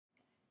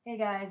Hey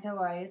guys, how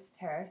are you? It's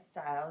Tara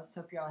Stiles.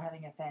 Hope you're all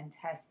having a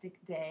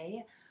fantastic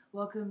day.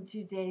 Welcome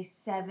to day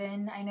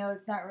 7. I know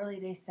it's not really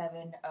day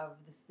 7 of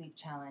the sleep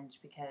challenge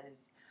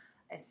because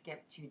I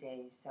skipped 2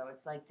 days, so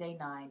it's like day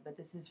 9, but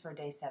this is for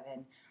day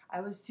 7.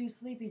 I was too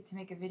sleepy to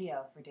make a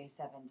video for day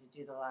 7 to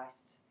do the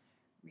last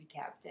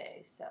recap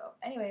day. So,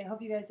 anyway, I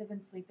hope you guys have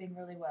been sleeping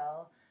really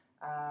well.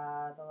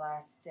 The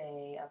last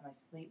day of my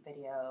sleep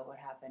video, what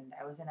happened?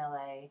 I was in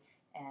LA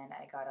and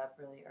I got up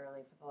really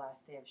early for the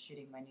last day of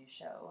shooting my new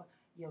show.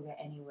 Yoga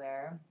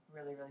Anywhere.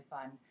 Really, really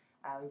fun.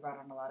 We brought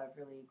on a lot of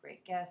really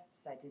great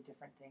guests. I did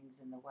different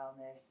things in the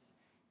wellness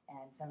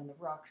and some in the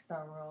rock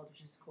star world,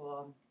 which is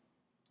cool.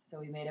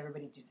 So we made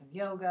everybody do some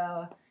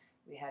yoga.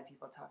 We had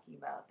people talking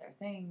about their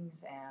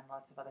things and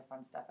lots of other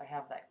fun stuff. I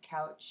have that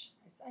couch.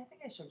 I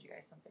think I showed you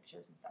guys some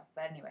pictures and stuff.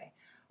 But anyway,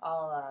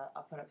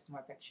 I'll put up some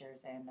more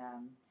pictures and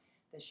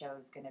the show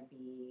is going to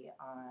be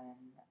on.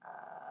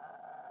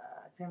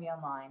 It's going to be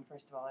online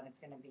first of all, and it's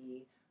going to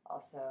be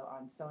also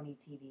on Sony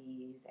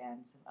TVs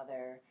and some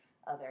other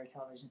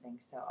television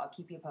things. So I'll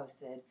keep you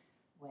posted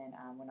when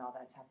all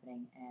that's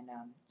happening, and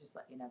just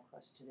let you know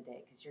closer to the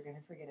date because you're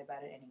gonna forget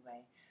about it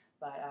anyway.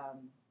 But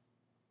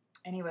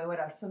anyway, what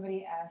else?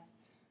 Somebody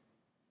asked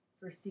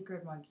for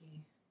Secret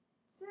Monkey.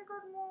 Secret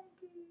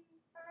Monkey.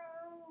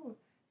 Oh.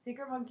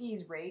 Secret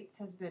Monkey's rates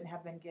have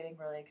been getting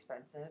really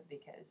expensive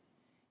because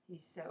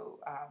he's so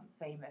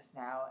famous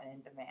now and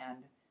in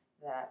demand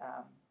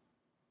that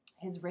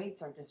his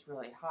rates are just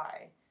really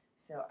high.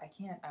 So I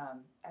can't.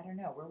 I don't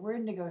know. We're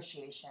in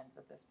negotiations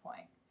at this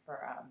point for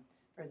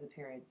his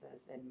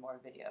appearances in more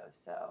videos.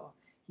 So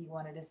he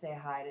wanted to say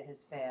hi to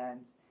his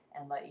fans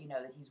and let you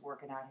know that he's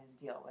working out his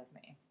deal with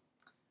me.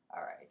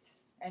 All right.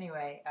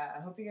 Anyway,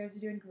 I hope you guys are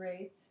doing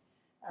great.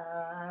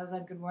 I was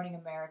on Good Morning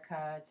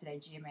America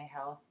today, GMA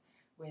Health,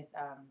 with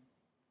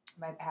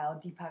my pal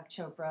Deepak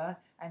Chopra.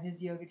 I'm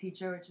his yoga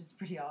teacher, which is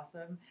pretty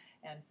awesome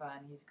and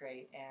fun. He's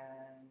great.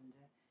 And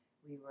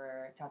we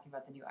were talking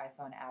about the new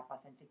iPhone app,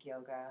 Authentic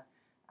Yoga.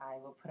 I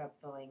will put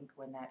up the link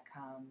when that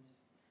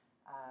comes.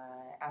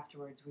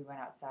 Afterwards, we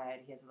went outside.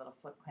 He has a little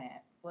flip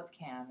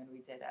cam, and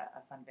we did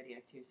a fun video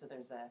too. So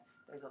there's a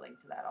link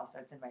to that also.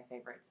 It's in my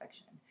favorite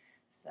section.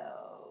 So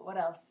what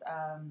else?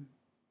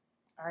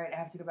 All right, I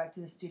have to go back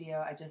to the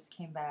studio. I just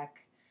came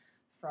back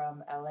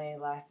from LA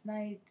last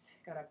night.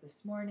 Got up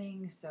this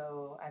morning,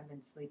 so I've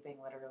been sleeping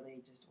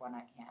literally just when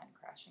I can,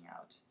 crashing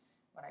out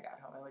when I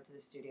got home. I went to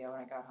the studio when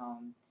I got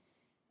home,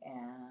 and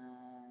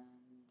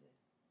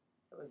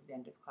it was the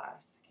end of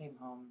class. Came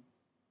home,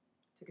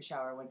 took a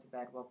shower, went to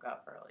bed, woke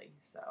up early.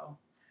 So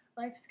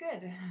life's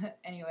good.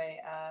 Anyway,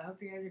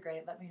 hope you guys are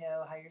great. Let me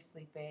know how you're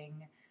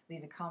sleeping.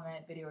 Leave a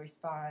comment, video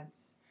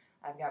response.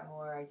 I've got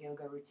more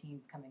yoga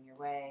routines coming your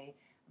way.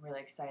 I'm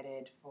really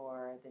excited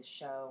for this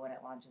show when it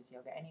launches,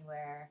 Yoga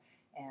Anywhere.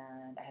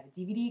 And I have a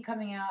DVD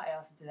coming out. I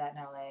also did that in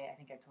LA. I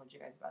think I told you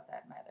guys about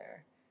that in my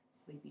other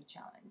sleepy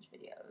challenge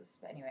videos.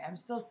 But anyway, I'm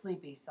still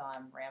sleepy, so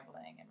I'm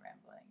rambling and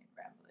rambling and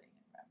rambling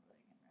and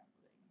rambling and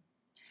rambling.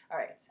 All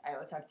right, I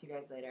will talk to you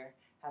guys later.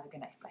 Have a good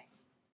night. Bye.